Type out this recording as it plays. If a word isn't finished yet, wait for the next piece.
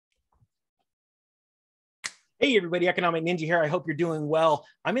Hey everybody, Economic Ninja here. I hope you're doing well.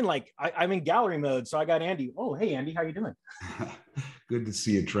 I'm in gallery mode, so I got Andy. Oh, hey Andy, how you doing? Good to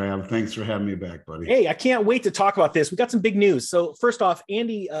see you, Trav. Thanks for having me back, buddy. Hey, I can't wait to talk about this. We got some big news. So first off,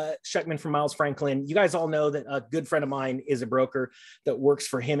 Andy Scheckman from Miles Franklin. You guys all know that a good friend of mine is a broker that works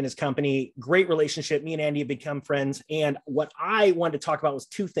for him and his company. Great relationship. Me and Andy have become friends. And what I wanted to talk about was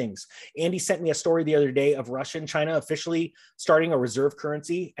two things. Andy sent me a story the other day of Russia and China officially starting a reserve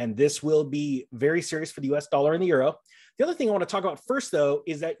currency, and this will be very serious for the US dollar and the euro. The other thing I want to talk about first, though,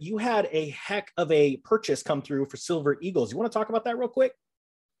 is that you had a heck of a purchase come through for Silver Eagles. You want to talk about that real quick?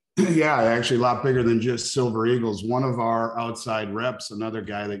 Yeah, actually, a lot bigger than just Silver Eagles. One of our outside reps, another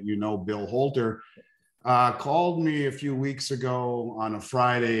guy that you know, Bill Holter, called me a few weeks ago on a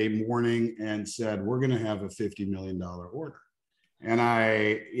Friday morning and said, we're going to have a $50 million order. And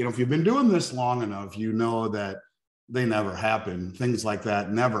if you've been doing this long enough, you know that they never happen. Things like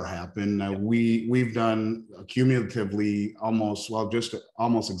that never happen. We've done cumulatively almost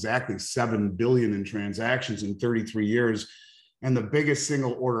exactly 7 billion in transactions in 33 years. And the biggest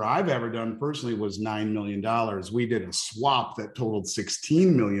single order I've ever done personally was $9 million. We did a swap that totaled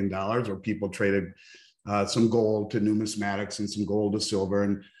 $16 million where people traded some gold to numismatics and some gold to silver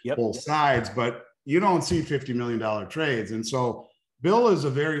and both sides, but you don't see $50 million trades. And so Bill is a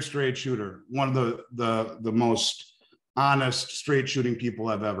very straight shooter, one of the most honest, straight shooting people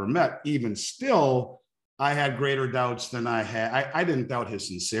I've ever met. Even still, I had greater doubts than I had. I didn't doubt his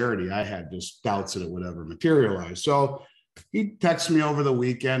sincerity. I had just doubts that it would ever materialize. So he texts me over the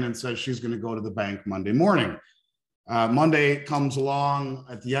weekend and says she's going to go to the bank Monday morning. Monday comes along.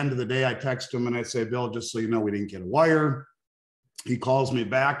 At the end of the day, I text him and I say, Bill, just so you know, we didn't get a wire. He calls me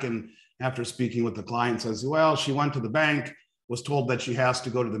back and after speaking with the client says, well, she went to the bank, was told that she has to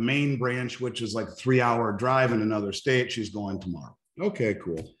go to the main branch, which is like a 3-hour drive in another state. She's going tomorrow. Okay,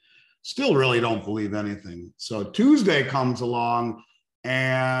 cool. Still really don't believe anything. So Tuesday comes along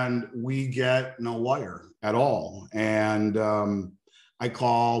and we get no wire at all. And I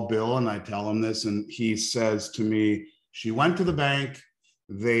call Bill and I tell him this, and he says to me, she went to the bank.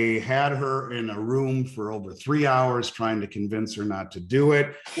 They had her in a room for over 3 hours trying to convince her not to do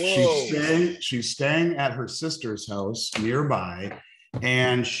it. She's staying at her sister's house nearby,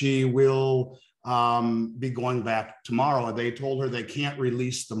 and she will be going back tomorrow. They told her they can't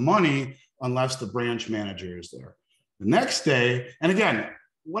release the money unless the branch manager is there. The next day, and again,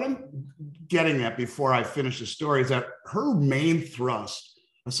 what I'm getting at before I finish the story is that her main thrust,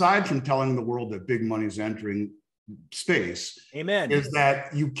 aside from telling the world that big money is entering space, Amen, is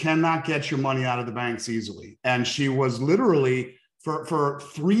that you cannot get your money out of the banks easily. And she was literally, for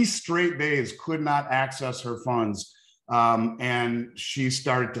 3 straight days, could not access her funds. And she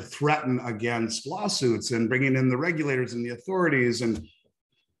started to threaten against lawsuits and bringing in the regulators and the authorities. And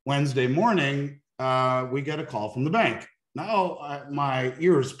Wednesday morning, we get a call from the bank. Now my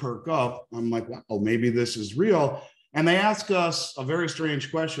ears perk up. I'm like, wow, maybe this is real. And they ask us a very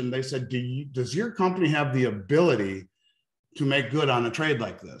strange question. They said, does your company have the ability to make good on a trade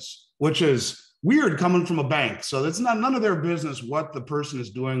like this? Which is weird coming from a bank. So it's none of their business what the person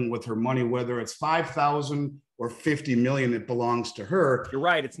is doing with her money, whether it's 5,000 or 50 million, it belongs to her. You're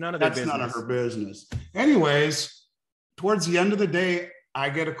right. It's none of their business. That's none of her business. Anyways, towards the end of the day, I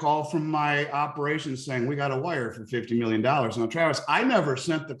get a call from my operations saying, we got a wire for $50 million. Now, Travis, I never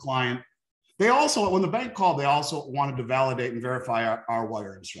sent the client. They also, when the bank called, they also wanted to validate and verify our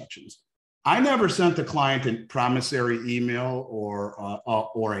wire instructions. I never sent the client a promissory email or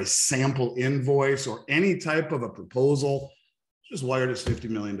a sample invoice or any type of a proposal. Just wired us $50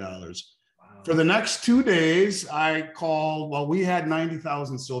 million. Wow. For the next 2 days, I called, well, we had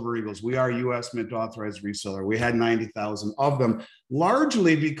 90,000 Silver Eagles. We are US Mint authorized reseller. We had 90,000 of them,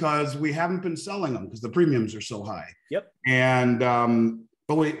 largely because we haven't been selling them because the premiums are so high. Yep. And,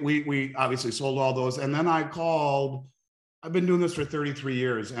 but we obviously sold all those. And then I called, I've been doing this for 33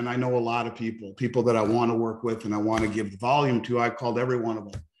 years and I know a lot of people that I want to work with and I want to give the volume to. I called every one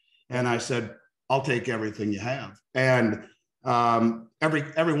of them and I said, I'll take everything you have. And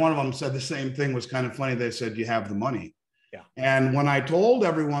every one of them said the same thing. Was kind of funny. They said, you have the money. Yeah. And when I told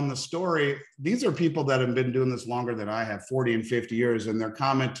everyone the story, these are people that have been doing this longer than I have, 40 and 50 years. And their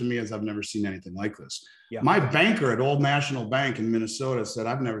comment to me is, I've never seen anything like this. Yeah. My banker at Old National Bank in Minnesota said,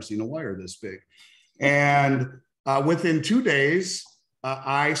 I've never seen a wire this big. And within 2 days,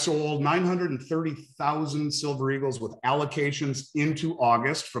 I sold 930,000 Silver Eagles with allocations into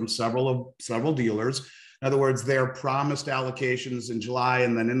August from several dealers. In other words, they're promised allocations in July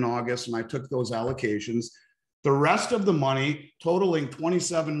and then in August, and I took those allocations. The rest of the money, totaling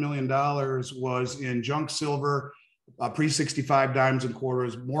 $27 million, was in junk silver, pre-65 dimes and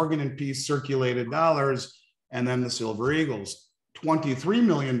quarters, Morgan and Peace circulated dollars, and then the Silver Eagles. $23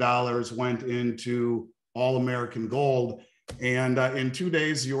 million went into All American Gold. And in 2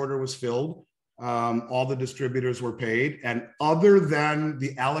 days, the order was filled. All the distributors were paid. And other than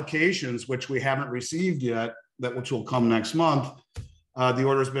the allocations, which we haven't received yet, which will come next month, the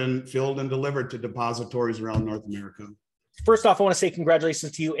order has been filled and delivered to depositories around North America. First off, I want to say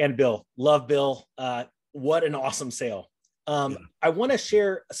congratulations to you and Bill. Love Bill. What an awesome sale. I want to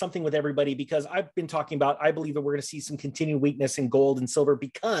share something with everybody because I've been talking about, I believe that we're going to see some continued weakness in gold and silver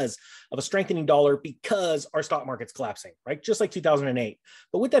because of a strengthening dollar, because our stock market's collapsing, right? Just like 2008.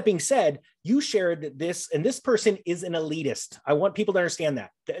 But with that being said, you shared that this, and this person is an elitist. I want people to understand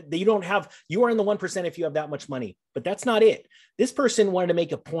that you are in the 1% if you have that much money, but that's not it. This person wanted to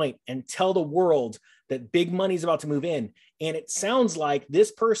make a point and tell the world that big money is about to move in. And it sounds like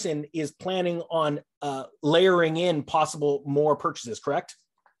this person is planning on layering in possible more purchases, correct?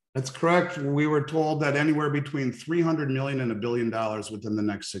 That's correct. We were told that anywhere between 300 million and $1 billion within the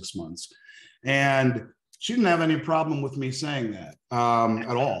next 6 months. And she didn't have any problem with me saying that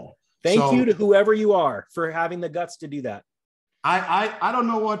at all. Thank you to whoever you are for having the guts to do that. I don't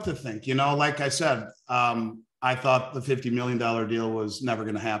know what to think. Like I said, I thought the $50 million deal was never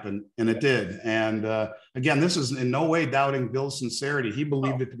going to happen, and it did. And again, this is in no way doubting Bill's sincerity. He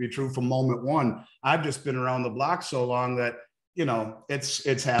believed it to be true from moment one. I've just been around the block so long that,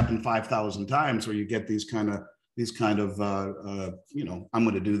 it's happened 5,000 times where you get these kind of, I'm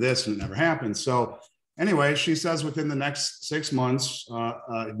going to do this and it never happens. So anyway, she says within the next 6 months,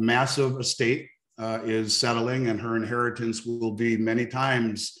 a massive estate is settling, and her inheritance will be many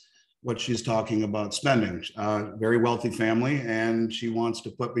times what she's talking about spending. Very wealthy family, and she wants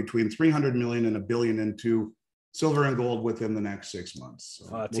to put between 300 million and $1 billion into silver and gold within the next 6 months.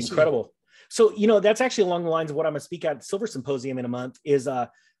 So it's incredible. So, that's actually along the lines of what I'm going to speak at Silver Symposium in a month is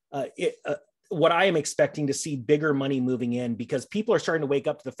what I am expecting to see bigger money moving in, because people are starting to wake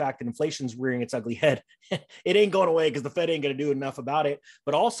up to the fact that inflation's rearing its ugly head. It ain't going away because the Fed ain't going to do enough about it.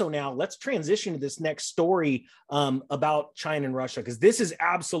 But also now let's transition to this next story about China and Russia, because this is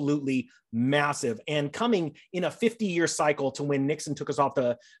absolutely massive and coming in a 50-year cycle to when Nixon took us off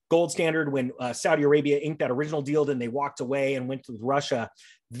the gold standard, when Saudi Arabia inked that original deal, then they walked away and went to Russia.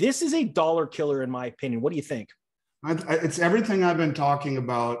 This is a dollar killer, in my opinion. What do you think? It's everything I've been talking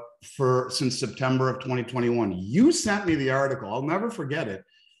about since September of 2021. You sent me the article. I'll never forget it.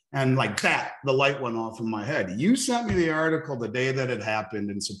 And like that, the light went off in my head. You sent me the article the day that it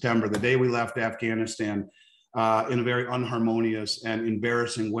happened in September, the day we left Afghanistan in a very unharmonious and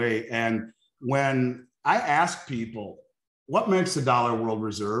embarrassing way. And when I ask people, what makes the dollar world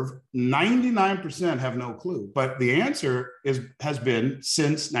reserve? 99% have no clue. But the answer has been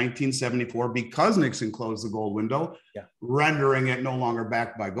since 1974, because Nixon closed the gold window, rendering it no longer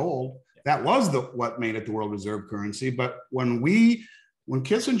backed by gold. That was what made it the world reserve currency. But when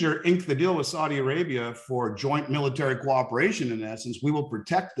Kissinger inked the deal with Saudi Arabia for joint military cooperation, in essence, we will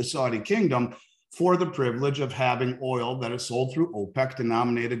protect the Saudi kingdom for the privilege of having oil that is sold through OPEC,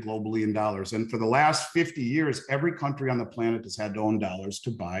 denominated globally in dollars. And for the last 50 years, every country on the planet has had to own dollars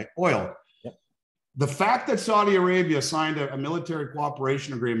to buy oil. Yep. The fact that Saudi Arabia signed a military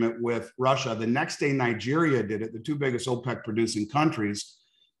cooperation agreement with Russia, the next day Nigeria did it, the two biggest OPEC producing countries.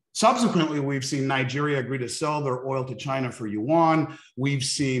 Subsequently, we've seen Nigeria agree to sell their oil to China for yuan. We've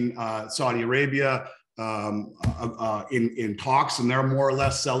seen Saudi Arabia in talks, and they're more or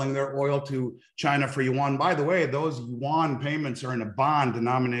less selling their oil to China for yuan. By the way, those yuan payments are in a bond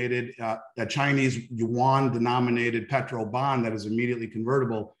denominated, a Chinese yuan denominated petro bond that is immediately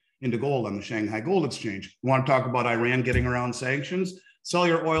convertible into gold on the Shanghai Gold Exchange. You want to talk about Iran getting around sanctions? Sell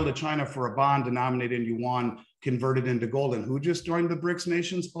your oil to China for a bond denominated in yuan, converted into gold. And who just joined the BRICS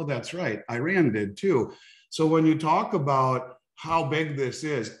nations? Oh, that's right. Iran did too. So when you talk about how big this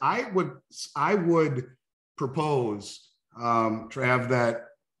is, I would propose, Trav, that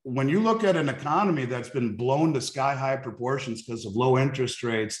when you look at an economy that's been blown to sky high proportions because of low interest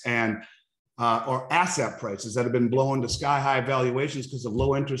rates and or asset prices that have been blown to sky high valuations because of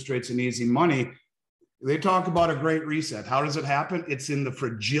low interest rates and easy money, they talk about a great reset. How does it happen? It's in the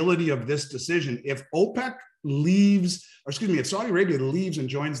fragility of this decision. If OPEC leaves, if Saudi Arabia leaves and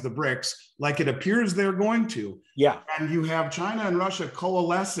joins the BRICS, like it appears they're going to, and you have China and Russia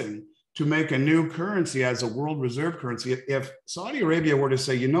coalescing to make a new currency as a world reserve currency. If Saudi Arabia were to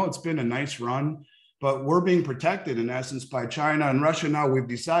say, it's been a nice run, but we're being protected in essence by China and Russia now, we've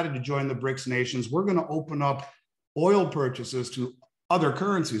decided to join the BRICS nations, we're going to open up oil purchases to other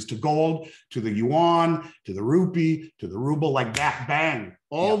currencies, to gold, to the yuan, to the rupee, to the ruble, like that, bang.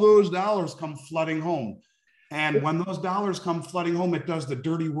 All those dollars come flooding home. And when those dollars come flooding home, it does the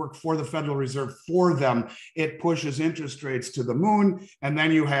dirty work for the Federal Reserve for them. It pushes interest rates to the moon. And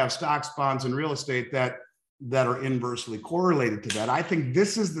then you have stocks, bonds, and real estate that are inversely correlated to that. I think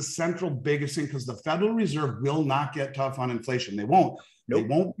this is the central biggest thing, because the Federal Reserve will not get tough on inflation. They won't. Nope. They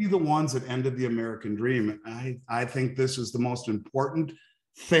won't be the ones that ended the American dream. I think this is the most important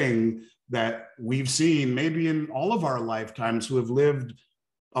thing that we've seen maybe in all of our lifetimes, who have lived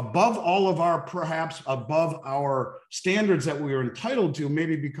above all of our, perhaps above our standards that we are entitled to,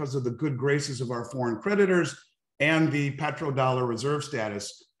 maybe because of the good graces of our foreign creditors and the petrodollar reserve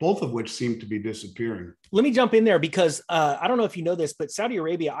status, both of which seem to be disappearing. Let me jump in there because I don't know if you know this, but Saudi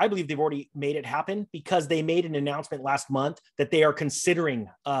Arabia, I believe they've already made it happen, because they made an announcement last month that they are considering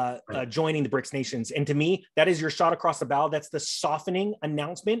joining the BRICS nations. And to me, that is your shot across the bow. That's the softening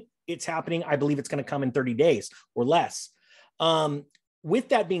announcement. It's happening. I believe it's going to come in 30 days or less. With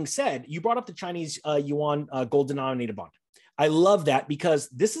that being said, you brought up the Chinese yuan gold denominated bond. I love that, because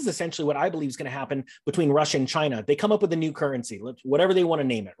this is essentially what I believe is going to happen between Russia and China. They come up with a new currency, whatever they want to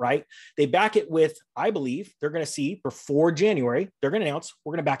name it, right? They back it with, I believe they're going to see before January, they're going to announce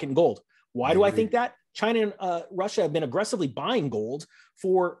we're going to back it in gold. Why do I think that? China and Russia have been aggressively buying gold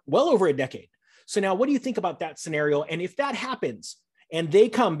for well over a decade. So now what do you think about that scenario? And if that happens and they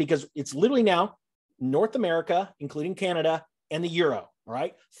come, because it's literally now North America, including Canada and the euro, all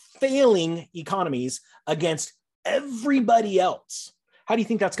right, failing economies against everybody else. How do you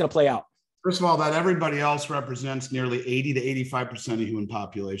think that's going to play out? First of all, that everybody else represents nearly 80 to 85% of human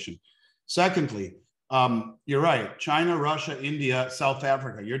population. Secondly, you're right. China, Russia, India, South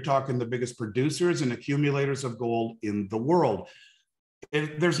Africa. You're talking the biggest producers and accumulators of gold in the world.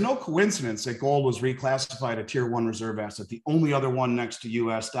 There's no coincidence that gold was reclassified a tier 1 reserve asset, the only other one next to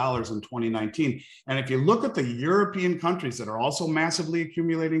US dollars in 2019. And if you look at the European countries that are also massively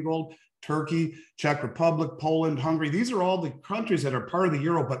accumulating gold, Turkey, Czech Republic, Poland, Hungary. These are all the countries that are part of the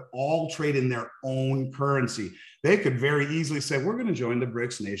euro, but all trade in their own currency. They could very easily say, we're going to join the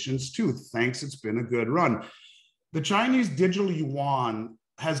BRICS nations too. Thanks, it's been a good run. The Chinese digital yuan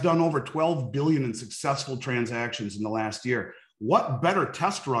has done over 12 billion in successful transactions in the last year. What better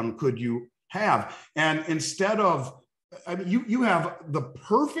test run could you have? And instead of, I mean, you have the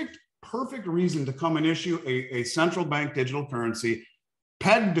perfect reason to come and issue a central bank digital currency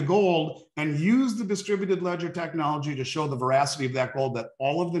pegged to gold and use the distributed ledger technology to show the veracity of that gold that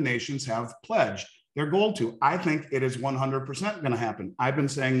all of the nations have pledged their gold to. I think it is 100% going to happen. I've been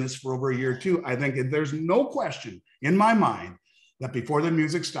saying this for over a year too. I think there's no question in my mind that before the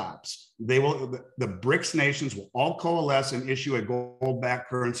music stops, the BRICS nations will all coalesce and issue a gold-backed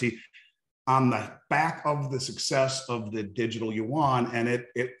currency on the back of the success of the digital yuan, and it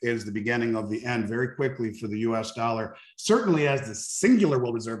is the beginning of the end very quickly for the US dollar, certainly as the singular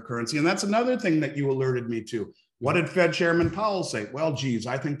world reserve currency. And that's another thing that you alerted me to. What did Fed Chairman Powell say? Well, geez,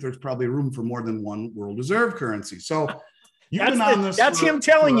 I think there's probably room for more than one world reserve currency. So you've been on this. That's him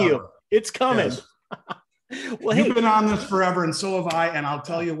telling you it's coming. Yes. Well, you've been on this forever, and so have I. And I'll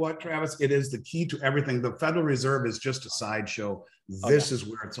tell you what, Travis, it is the key to everything. The Federal Reserve is just a sideshow. This is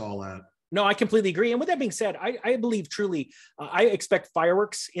where it's all at. No, I completely agree. And with that being said, I believe truly, I expect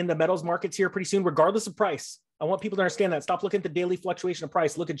fireworks in the metals markets here pretty soon, regardless of price. I want people to understand that. Stop looking at the daily fluctuation of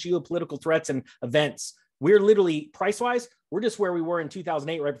price. Look at geopolitical threats and events. We're literally, price-wise, we're just where we were in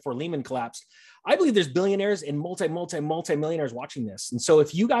 2008, right before Lehman collapsed. I believe there's billionaires and multi-millionaires watching this. And so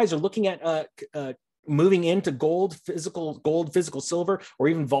if you guys are looking at moving into gold, physical silver, or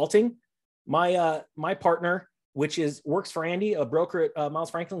even vaulting, my partner, which works for Andy, a broker at Miles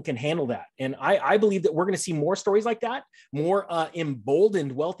Franklin, can handle that. And I believe that we're going to see more stories like that, more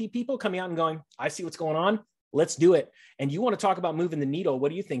emboldened, wealthy people coming out and going, I see what's going on. Let's do it. And you want to talk about moving the needle. What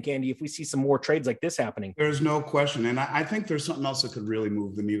do you think, Andy, if we see some more trades like this happening? There's no question. And I think there's something else that could really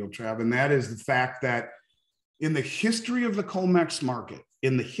move the needle, Trav. And that is the fact that in the history of the COMEX market,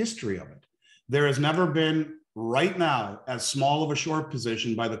 in the history of it, there has never been right now as small of a short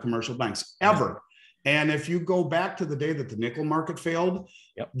position by the commercial banks ever. And if you go back to the day that the nickel market failed,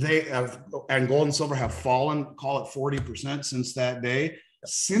 they have, and gold and silver have fallen, call it 40% since that day.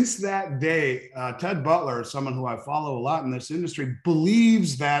 Since that day, Ted Butler, someone who I follow a lot in this industry,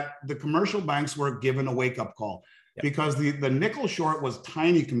 believes that the commercial banks were given a wake-up call because the nickel short was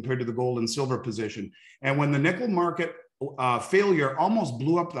tiny compared to the gold and silver position. And when the nickel market failure almost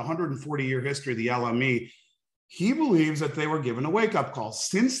blew up the 140-year history of the LME, he believes that they were given a wake-up call.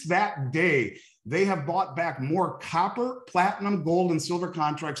 Since that day, they have bought back more copper, platinum, gold, and silver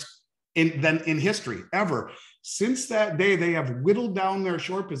contracts than in history ever. Since that day, they have whittled down their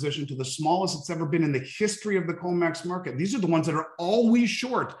short position to the smallest it's ever been in the history of the COMEX market. These are the ones that are always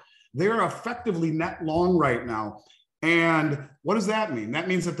short They're effectively net long right now. And what does that mean? That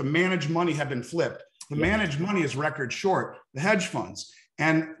means that the managed money have been flipped. The managed money is record short, the hedge funds.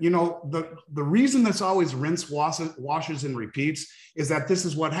 And, you know, the reason this always washes and repeats is that this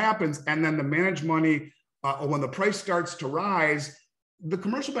is what happens. And then the managed money, when the price starts to rise, the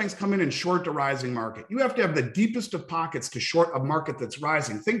commercial banks come in and short the rising market. You have to have the deepest of pockets to short a market that's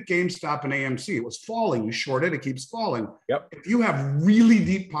rising. Think GameStop and AMC. It was falling. You short it, it keeps falling. Yep. If you have really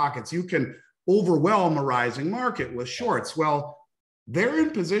deep pockets, you can overwhelm a rising market with shorts. Well, they're in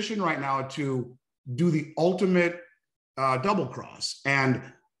position right now to do the ultimate double cross. And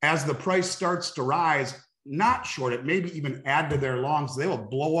as the price starts to rise, not short it, maybe even add to their longs, they will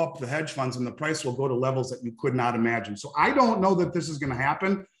blow up the hedge funds and the price will go to levels that you could not imagine. So I don't know that this is going to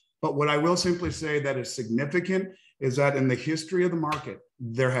happen, but what I will simply say that is significant is that in the history of the market,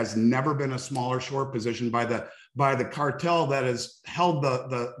 there has never been a smaller short position by the cartel that has held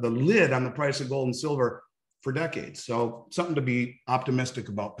the lid on the price of gold and silver for decades. So something to be optimistic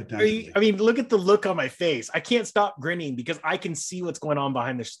about potentially. I mean, look at the look on my face. I can't stop grinning because I can see what's going on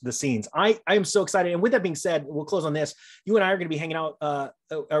behind the scenes. I am so excited. And with that being said, we'll close on this. You and I are going to be hanging out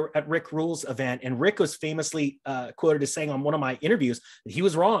at Rick Rule's event. And Rick was famously quoted as saying on one of my interviews that he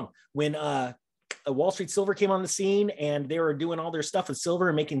was wrong when Wall Street Silver came on the scene and they were doing all their stuff with silver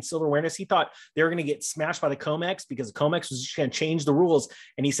and making silver awareness. He thought they were going to get smashed by the COMEX because the COMEX was just going to change the rules.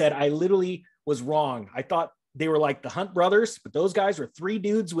 And he said, I literally was wrong. I thought they were like the Hunt brothers, but those guys were three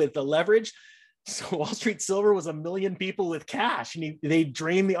dudes with the leverage. So Wall Street Silver was 1 million people with cash, and they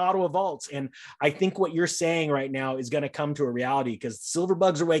drained the Ottawa vaults. And I think what you're saying right now is going to come to a reality because silver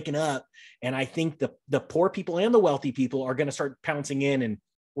bugs are waking up. And I think the poor people and the wealthy people are going to start pouncing in, and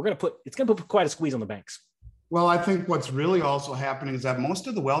it's going to put quite a squeeze on the banks. Well, I think what's really also happening is that most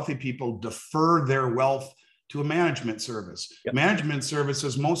of the wealthy people defer their wealth to a management service. Yep. Management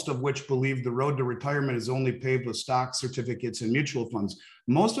services, most of which believe the road to retirement is only paved with stock certificates and mutual funds.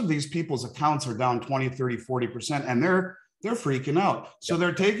 Most of these people's accounts are down 20, 30, 40%, and they're freaking out. So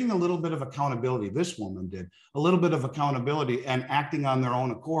they're taking a little bit of accountability. This woman did a little bit of accountability and acting on their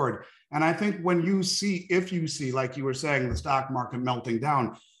own accord. And I think if you see, like you were saying, the stock market melting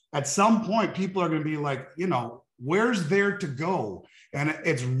down, at some point, people are going to be like, you know, where's there to go? And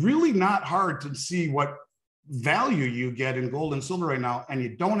it's really not hard to see what value you get in gold and silver right now. And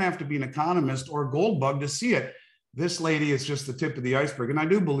you don't have to be an economist or a gold bug to see it. This lady is just the tip of the iceberg. And I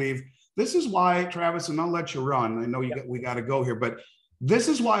do believe this is why, Travis, and I'll let you run. I know we got to go here, but this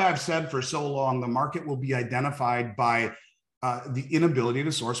is why I've said for so long, the market will be identified by the inability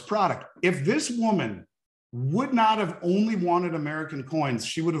to source product. If this woman would not have only wanted American coins,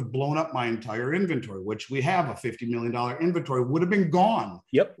 she would have blown up my entire inventory, which we have a $50 million inventory, would have been gone.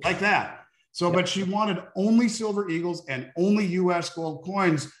 Yep. Like that. So, but she wanted only Silver Eagles and only US gold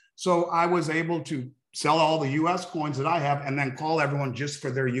coins. So I was able to sell all the US coins that I have and then call everyone just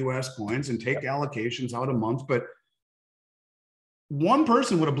for their US coins and take allocations out a month. But one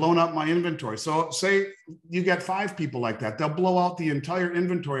person would have blown up my inventory. So say you get 5 people like that, they'll blow out the entire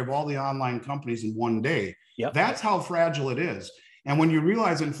inventory of all the online companies in one day. Yep. That's how fragile it is. And when you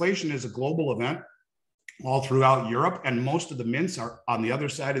realize inflation is a global event all throughout Europe, and most of the mints are on the other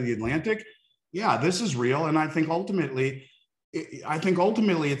side of the Atlantic, yeah, this is real. And I think ultimately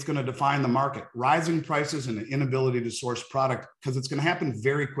it's going to define the market, rising prices and the inability to source product, because it's going to happen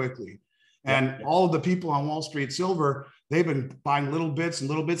very quickly. And all of the people on Wall Street Silver, they've been buying little bits,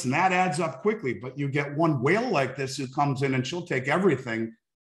 and that adds up quickly. But you get one whale like this who comes in and she'll take everything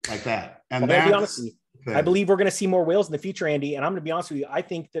like that. And I believe we're going to see more whales in the future, Andy. And I'm going to be honest with you. I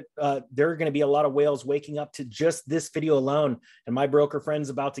think that there are going to be a lot of whales waking up to just this video alone. And my broker friend's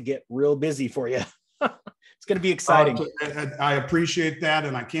about to get real busy for you. It's going to be exciting. I appreciate that.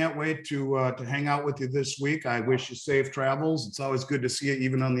 And I can't wait to hang out with you this week. I wish you safe travels. It's always good to see you,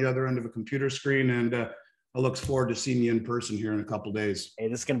 even on the other end of a computer screen. And I look forward to seeing you in person here in a couple of days. Hey,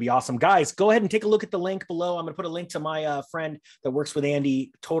 this is going to be awesome. Guys, go ahead and take a look at the link below. I'm going to put a link to my friend that works with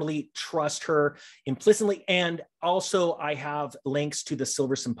Andy. Totally trust her implicitly. And also I have links to the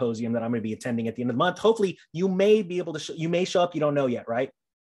Silver Symposium that I'm going to be attending at the end of the month. Hopefully you may be able to, you may show up. You don't know yet, right?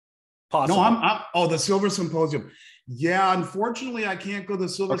 Possibly. No, the Silver Symposium. Yeah, unfortunately, I can't go to the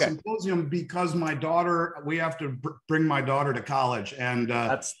Silver Symposium because my daughter, we have to bring my daughter to college. And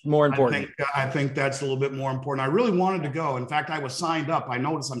that's more important. I think that's a little bit more important. I really wanted to go. In fact, I was signed up. I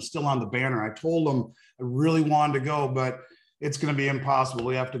noticed I'm still on the banner. I told them I really wanted to go, but it's going to be impossible.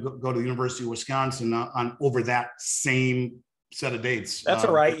 We have to go to the University of Wisconsin on over that same set of dates. That's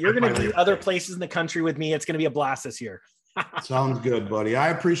all right. You're going to do other places in the country with me. It's going to be a blast this year. Sounds good, buddy. I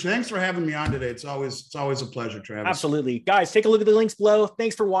appreciate. Thanks for having me on today. It's always a pleasure, Travis. Absolutely, guys. Take a look at the links below.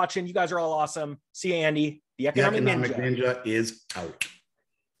 Thanks for watching. You guys are all awesome. See you, Andy. The Economic Ninja is out.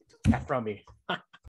 That from me.